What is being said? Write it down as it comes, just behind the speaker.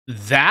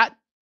that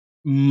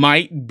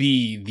might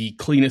be the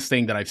cleanest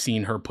thing that I've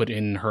seen her put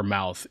in her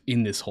mouth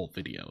in this whole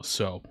video.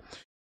 So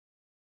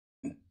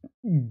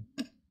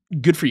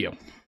good for you.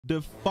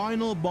 The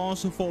final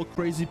boss of all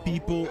crazy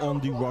people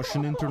on the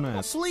Russian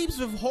internet. Sleeps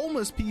with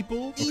homeless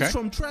people, eats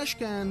from trash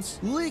cans,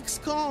 licks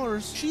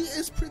cars. She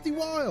is pretty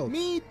wild.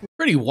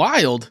 Pretty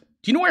wild?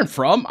 Do you know where I'm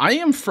from? I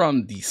am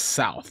from the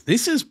South.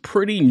 This is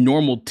pretty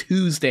normal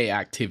Tuesday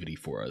activity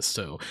for us.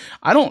 So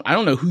I don't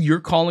know who you're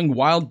calling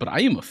wild, but I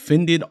am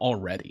offended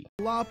already.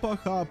 Lapa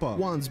Hapa,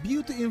 once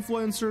beauty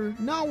influencer,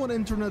 now an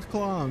internet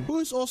clown, who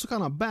is also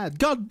kind of bad.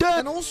 God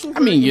damn! And also,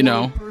 I mean, you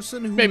know,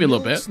 person who maybe a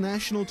little bit.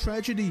 National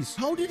tragedies.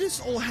 How did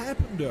this all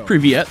happen, though?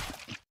 Privyet.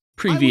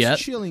 I was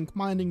chilling,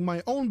 minding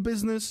my own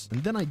business,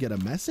 and then I get a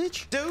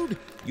message. Dude,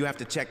 you have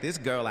to check this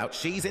girl out.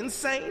 She's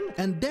insane.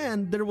 And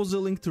then there was a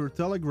link to her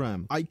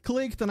Telegram. I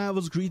clicked and I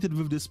was greeted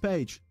with this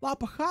page.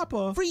 Lapa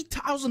Hapa?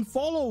 3,000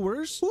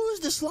 followers? Who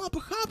is this Lapa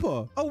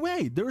Hapa? Oh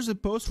wait, there is a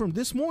post from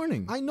this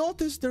morning. I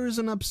noticed there is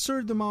an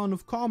absurd amount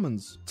of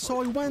comments.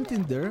 So I went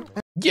in there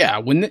and yeah,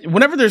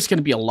 whenever there's going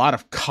to be a lot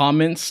of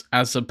comments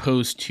as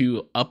opposed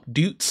to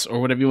updates or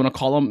whatever you want to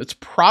call them, it's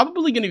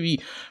probably going to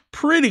be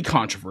pretty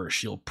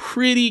controversial,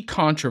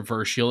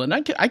 and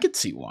I could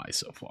see why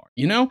so far.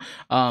 You know,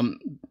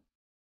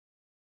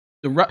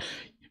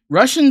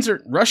 Russians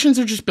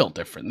are just built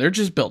different. They're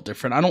just built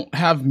different. I don't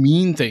have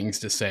mean things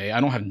to say. I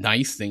don't have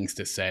nice things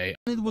to say.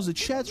 It was a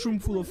chat room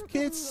full of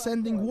kids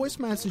sending voice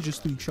messages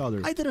to each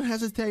other. I didn't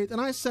hesitate and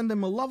I sent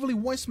them a lovely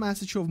voice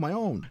message of my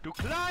own.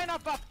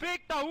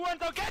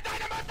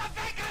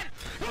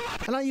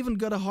 And I even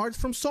got a heart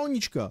from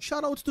Sonichka.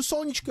 Shout out to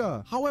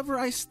Sonichka. However,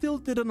 I still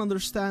didn't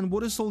understand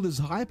what is all this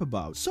hype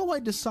about. So I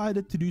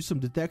decided to do some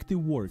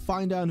detective work,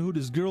 find out who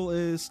this girl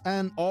is,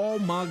 and oh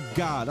my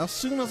god, as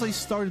soon as I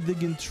started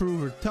digging through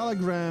her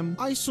Telegram,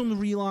 I soon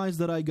realized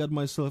that I got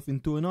myself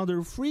into another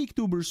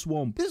freaktuber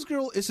swamp. This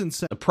girl is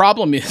insane. The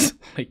problem is,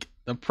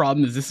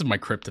 this is my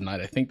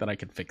kryptonite. I think that I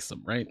could fix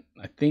them, right?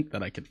 I think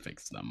that I could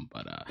fix them,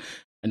 but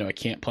I know I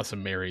can't, plus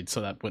I'm married, so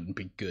that wouldn't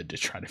be good to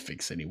try to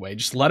fix anyway.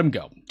 Just let him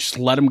go. Just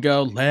let him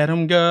go. Let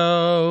him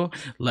go.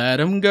 Let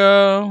him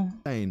go.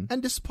 And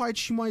despite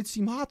she might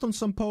seem hot on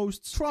some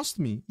posts, trust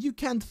me, you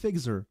can't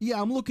fix her.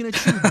 Yeah, I'm looking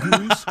at you,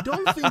 goose.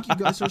 Don't think you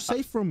guys are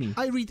safe from me.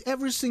 I read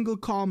every single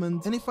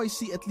comment, and if I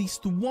see at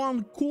least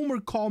one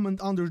Coomer comment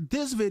under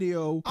this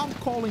video, I'm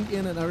calling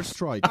in an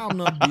airstrike. I'm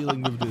not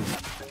dealing with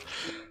this.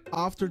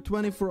 After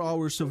 24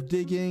 hours of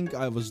digging,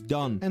 I was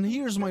done. And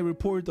here's my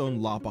report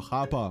on Lapa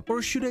Hapa.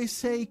 Or should I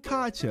say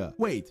Katya?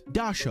 Wait,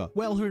 Dasha.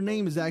 Well, her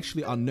name is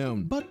actually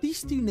unknown. But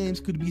these two names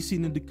could be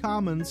seen in the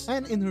comments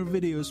and in her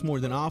videos more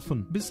than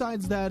often.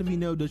 Besides that, we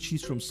know that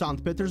she's from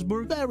St.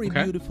 Petersburg, very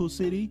beautiful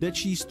city, that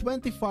she's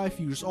 25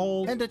 years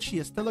old, and that she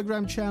has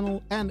Telegram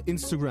channel and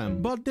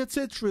Instagram. But that's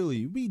it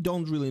really. We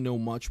don't really know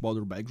much about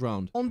her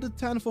background. On the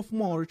 10th of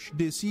March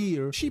this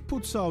year, she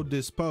puts out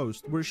this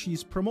post where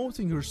she's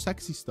promoting her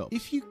sexy stuff.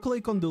 If you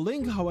click on the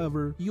link,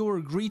 however, you are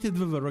greeted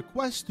with a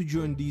request to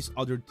join these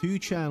other two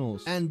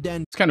channels, and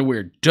then it's kind of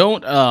weird.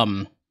 Don't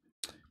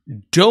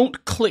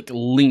click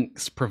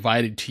links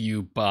provided to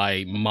you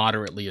by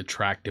moderately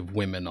attractive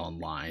women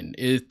online.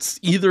 It's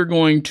either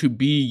going to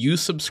be you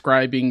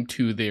subscribing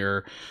to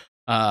their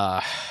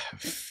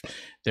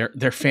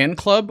fan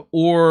club,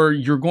 or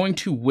you're going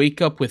to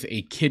wake up with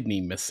a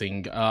kidney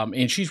missing.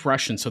 And she's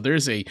Russian, so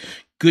there's a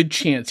good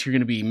chance you're going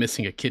to be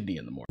missing a kidney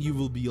in the morning. You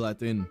will be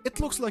let in. It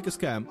looks like a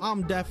scam.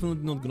 I'm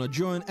definitely not gonna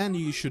join, and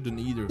you shouldn't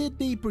either. The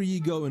deeper you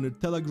go in a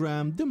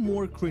Telegram, the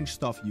more cringe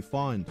stuff you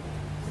find.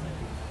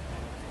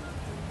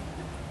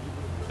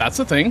 That's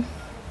the thing.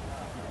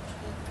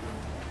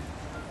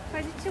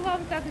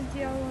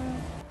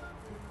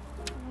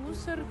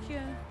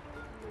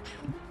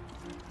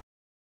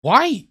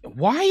 Why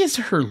is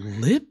her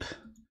lip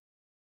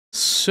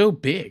so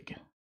big?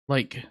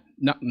 Like,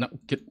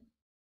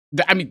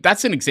 I mean,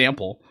 that's an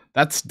example.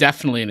 That's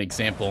definitely an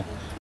example.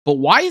 But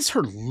why is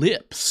her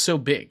lip so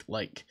big?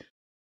 Like,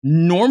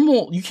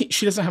 normal,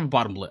 she doesn't have a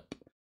bottom lip.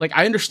 Like,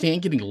 I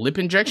understand getting lip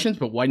injections,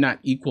 but why not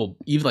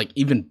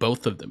even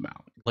both of them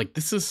out? Like,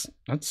 that's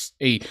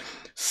a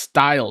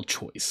style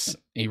choice.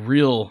 A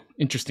real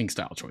interesting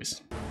style choice.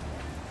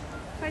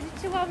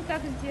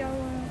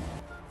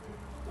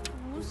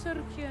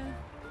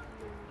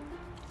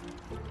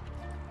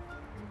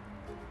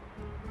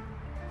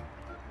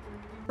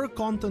 Her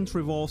content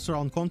revolves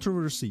around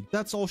controversy.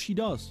 That's all she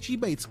does. She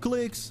baits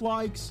clicks,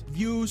 likes,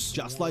 views,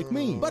 just like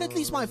me. But at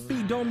least my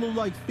feet don't look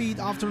like feet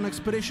after an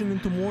expedition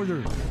into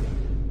Mordor.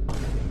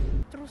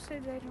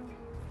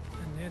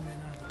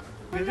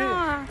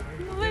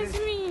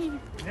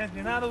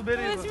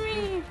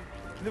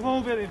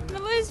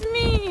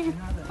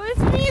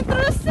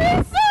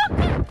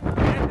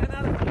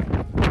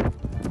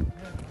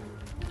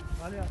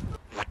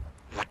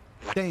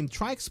 Dame,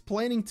 try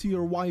explaining to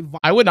your wife.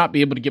 I would not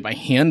be able to get my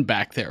hand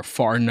back there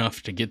far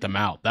enough to get them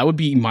out. That would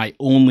be my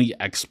only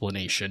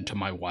explanation to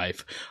my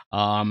wife.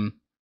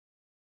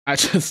 I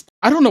just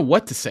I don't know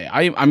what to say.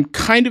 I'm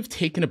kind of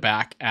taken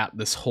aback at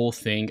this whole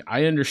thing.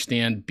 I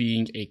understand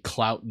being a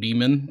clout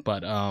demon,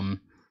 but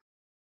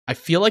I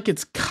feel like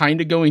it's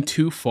kind of going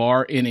too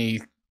far in a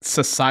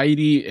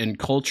society and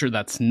culture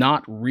that's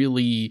not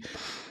really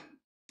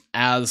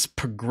as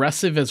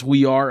progressive as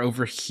we are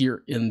over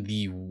here in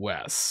the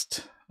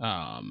West.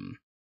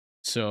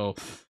 So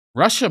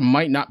Russia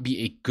might not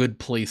be a good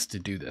place to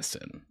do this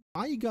in.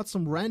 I got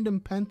some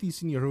random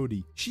panties in your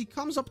hoodie. She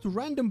comes up to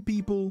random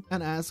people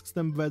and asks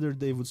them whether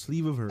they would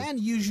sleep with her. And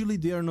usually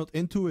they are not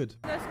into it.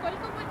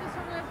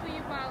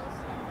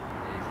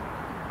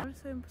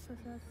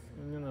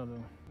 Не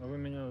надо. А вы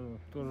меня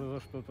тоже за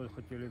что-то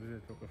хотели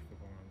взять только что,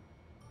 по-моему.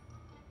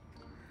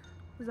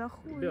 За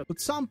хуй. But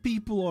some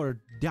people are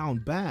down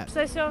bad.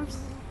 Сосемся.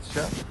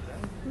 Сейчас?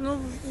 Ну,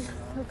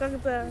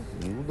 когда?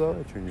 Ну да,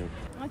 а чё нет?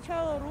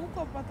 Сначала руку,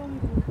 а потом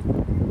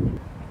губы.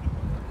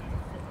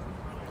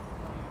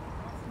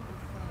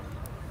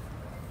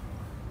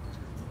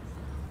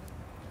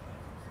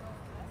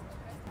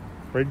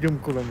 Пойдем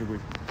куда-нибудь.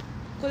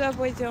 Куда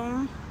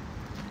пойдем?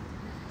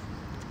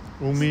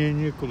 У меня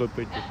некуда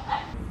пойти.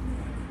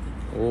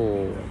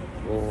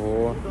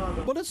 Ого.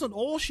 But that's not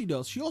all she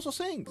does. She also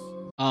sings.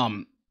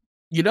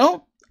 You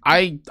know,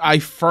 I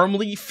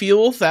firmly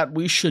feel that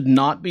we should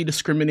not be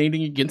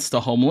discriminating against the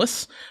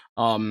homeless.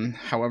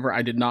 However,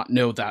 I did not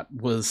know that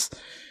was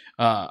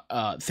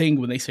a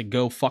thing when they said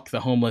go fuck the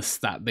homeless,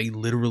 that they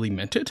literally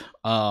meant it.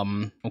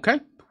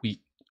 Okay,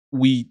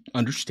 we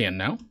understand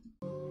now.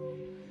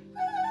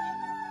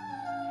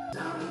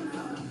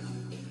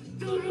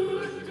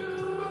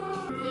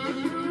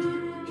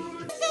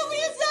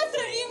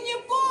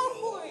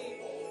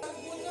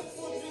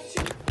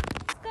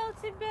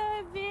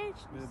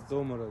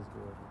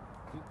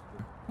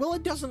 Well,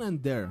 it doesn't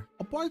end there.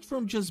 Apart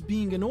from just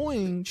being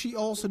annoying, she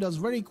also does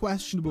very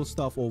questionable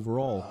stuff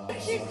overall.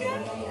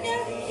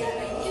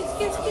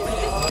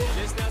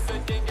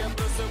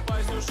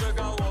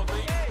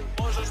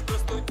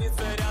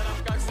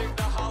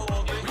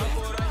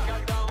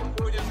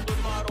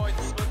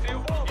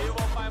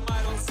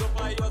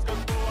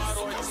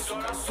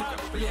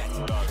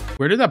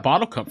 Where did that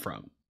bottle come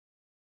from?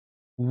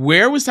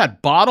 Where was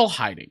that bottle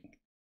hiding?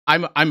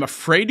 I'm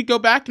afraid to go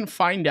back and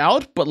find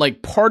out, but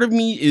like part of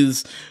me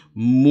is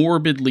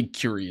morbidly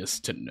curious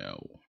to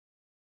know.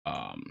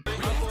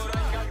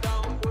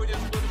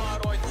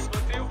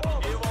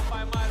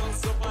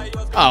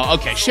 Oh,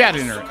 okay. She had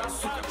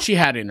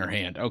it in her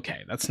hand.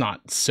 Okay, that's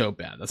not so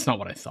bad. That's not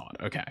what I thought.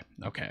 Okay.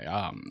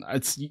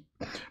 It's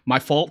my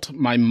fault.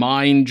 My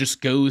mind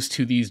just goes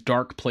to these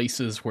dark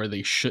places where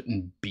they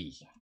shouldn't be.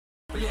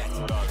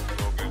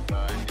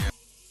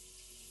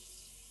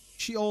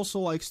 She also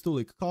likes to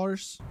lick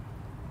cars.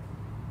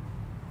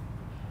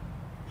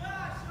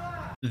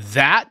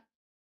 That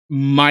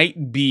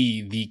might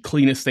be the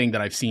cleanest thing that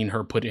I've seen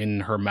her put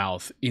in her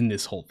mouth in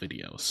this whole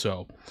video.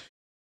 So,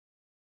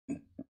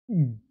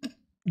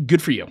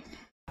 good for you.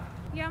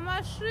 Я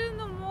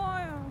машину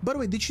мою. By the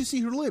way, did you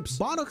see her lips?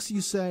 Botox, you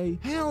say?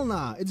 Hell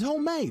nah, it's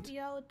homemade.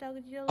 Я вот так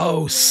делаю.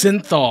 Oh,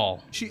 synthol.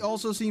 She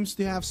also seems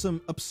to have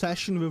some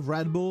obsession with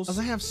Red Bulls, as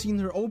I have seen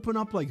her open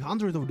up like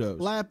 100 of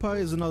those. Lapa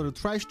is another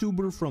trash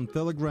tuber from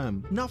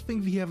Telegram.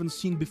 Nothing we haven't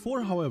seen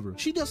before, however.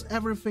 She does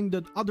everything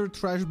that other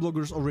trash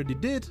bloggers already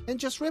did and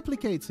just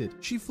replicates it.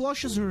 She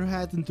flushes her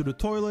head into the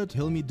toilet.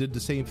 Hilmi did the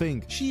same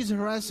thing. She is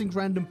harassing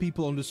random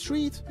people on the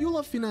street.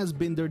 Yulafina has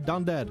been there,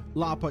 done that.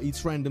 Lapa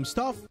eats random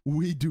stuff.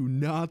 We do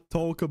not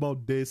talk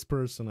about this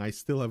person. I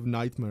still have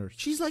nightmares.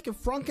 She's like a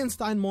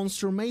Frankenstein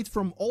monster made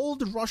from all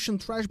the Russian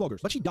trash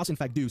bloggers, but she does in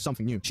fact do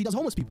something new. She does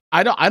homeless people.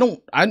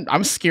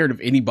 I'm scared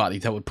of anybody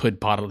that would put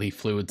bodily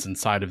fluids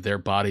inside of their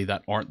body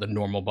that aren't the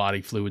normal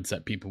body fluids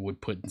that people would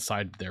put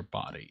inside of their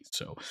body.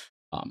 So,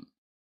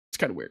 it's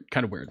kind of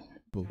weird.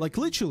 Like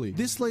literally,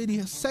 this lady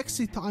has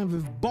sexy time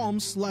with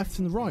bombs left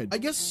and right. I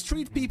guess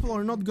street people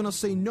are not gonna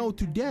say no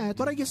to that,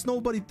 but I guess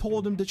nobody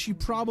told them that she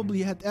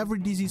probably had every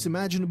disease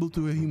imaginable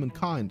to a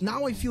humankind.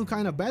 Now I feel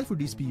kinda bad for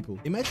these people.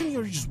 Imagine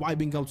you're just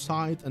vibing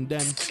outside and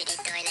then...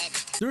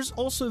 There's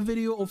also a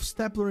video of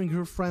staplering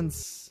her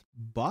friend's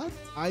butt.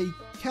 I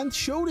can't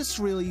show this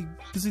really,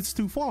 because it's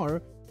too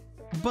far.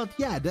 But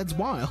yeah, that's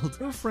wild.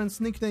 Her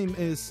friend's nickname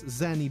is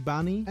Zanny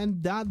Bunny,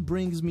 and that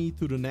brings me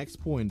to the next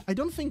point. I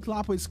don't think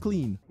Lapa is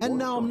clean. And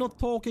now I'm not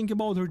talking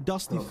about her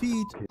dusty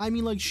feet. I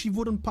mean, like, she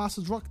wouldn't pass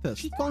a drug test.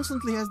 She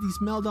constantly has these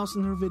meltdowns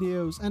in her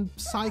videos and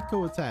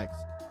psycho attacks.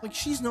 Like,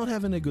 she's not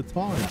having a good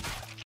time.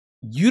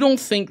 You don't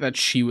think that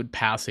she would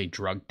pass a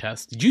drug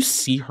test? Did you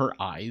see her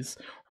eyes?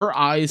 Her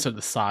eyes are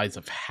the size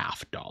of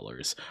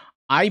 $50.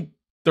 I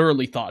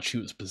thoroughly thought she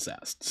was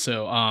possessed.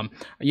 So,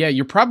 yeah,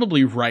 you're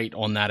probably right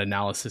on that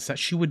analysis that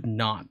she would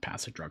not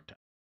pass a drug test.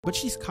 But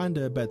she's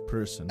kinda a bad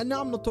person. And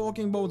now I'm not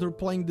talking about her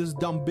playing this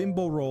dumb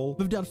bimbo role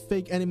with that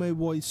fake anime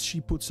voice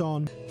she puts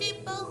on.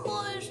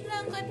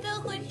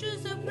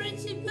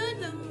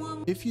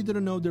 If you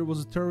didn't know there was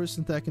a terrorist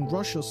attack in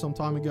Russia some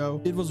time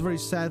ago, it was very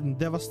sad and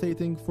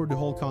devastating for the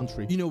whole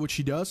country. You know what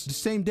she does? The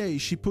same day,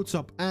 she puts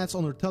up ads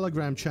on her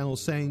Telegram channel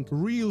saying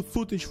real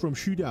footage from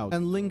shootout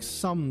and links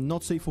some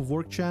not safe for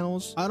work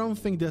channels. I don't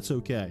think that's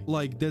okay.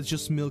 Like, that's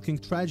just milking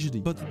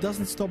tragedy. But it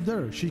doesn't stop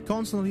there. She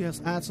constantly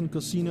has ads on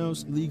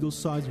casinos, illegal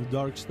sites with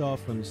dark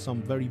stuff, and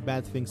some very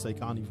bad things I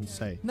can't even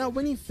say. Now,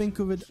 when you think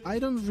of it, I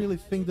don't really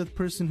think that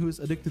person who is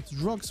addicted to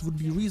drugs would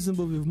be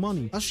reasonable with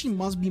money, as she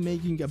must be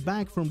making a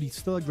bag from these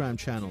Telegram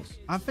channels.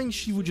 I think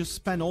she would just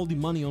spend all the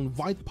money on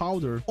white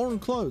powder or on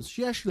clothes.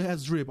 She actually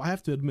has drip, I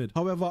have to admit.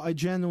 However, I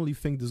genuinely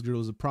think this girl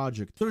is a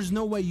project. There's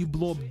no way you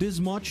blow up this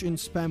much in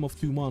span of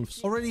 2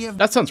 months. Already have—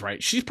 That sounds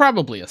right. She's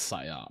probably a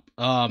psyop.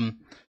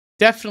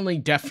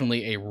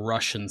 Definitely a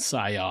Russian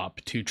psyop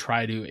to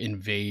try to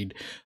invade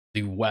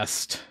the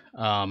West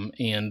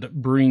and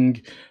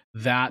bring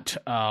that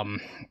God,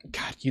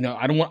 you know,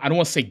 I don't want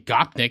to say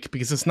Gopnik,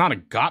 because it's not a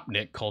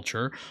Gopnik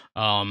culture.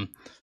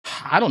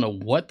 I don't know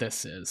what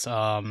this is.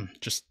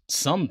 Just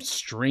some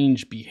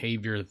strange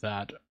behavior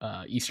that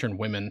Eastern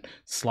women,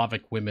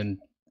 Slavic women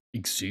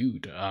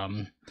exude.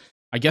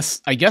 I guess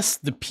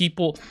the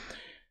people—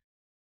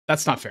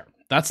 that's not fair.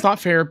 That's not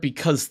fair,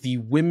 because the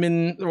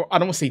women, or I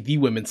don't want to say the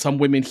women, some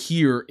women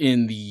here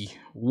in the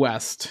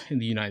West, in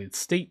the United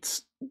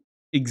States,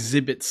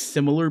 exhibit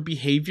similar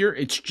behavior.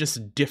 It's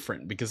just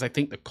different, because I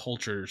think the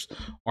cultures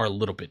are a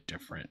little bit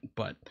different.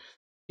 But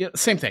yeah,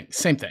 same thing.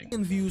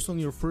 Views on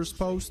your first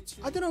post.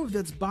 I don't know if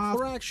that's bad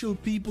or actual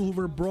people who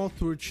were brought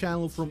to her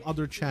channel from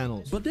other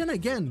channels. But then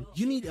again,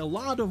 you need a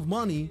lot of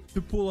money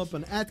to pull up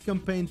an ad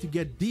campaign to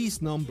get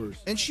these numbers.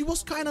 And she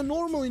was kind of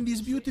normal in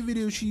these beauty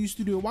videos she used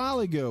to do a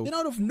while ago. And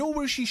out of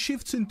nowhere she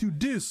shifts into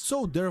this.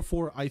 So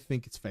therefore I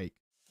think it's fake.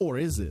 Or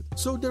is it?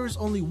 So there is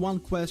only one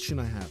question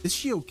I have. Is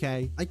she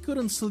okay? I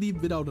couldn't sleep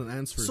without an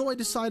answer. So I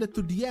decided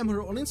to DM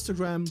her on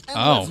Instagram,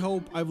 and let's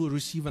hope I will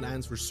receive an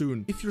answer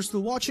soon. If you're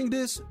still watching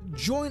this,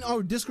 join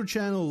our Discord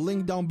channel,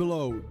 link down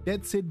below.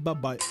 That's it,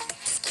 bye-bye.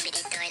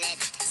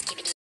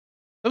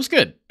 That was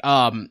good.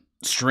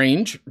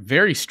 Strange,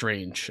 very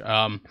strange.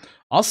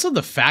 Also,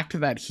 the fact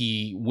that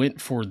he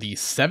went for the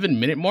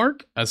 7-minute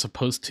mark as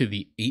opposed to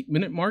the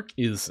 8-minute mark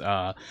is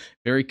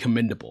very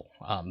commendable.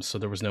 So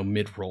there was no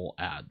mid-roll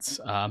ads.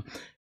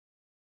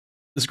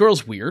 This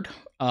girl's weird.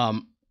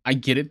 I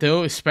get it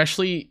though,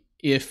 especially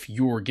if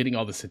you're getting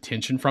all this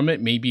attention from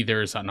it. Maybe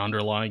there's an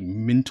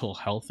underlying mental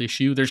health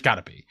issue. There's got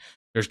to be.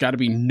 There's got to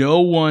be. No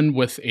one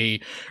with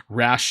a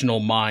rational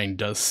mind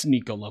does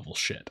sneako level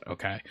shit.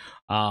 Okay,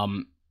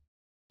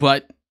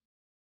 but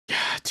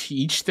to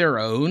each their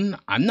own.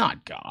 I'm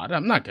not God.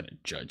 I'm not going to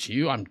judge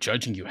you. I'm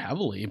judging you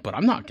heavily, but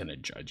I'm not going to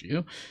judge you.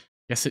 I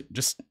guess it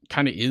just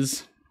kind of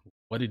is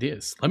what it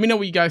is. Let me know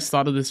what you guys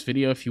thought of this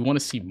video. If you want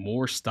to see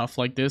more stuff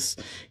like this,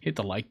 hit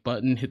the like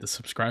button, hit the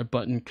subscribe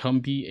button,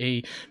 come be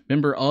a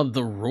member of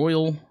the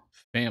royal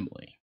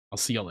family. I'll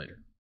see you later.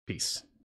 Peace.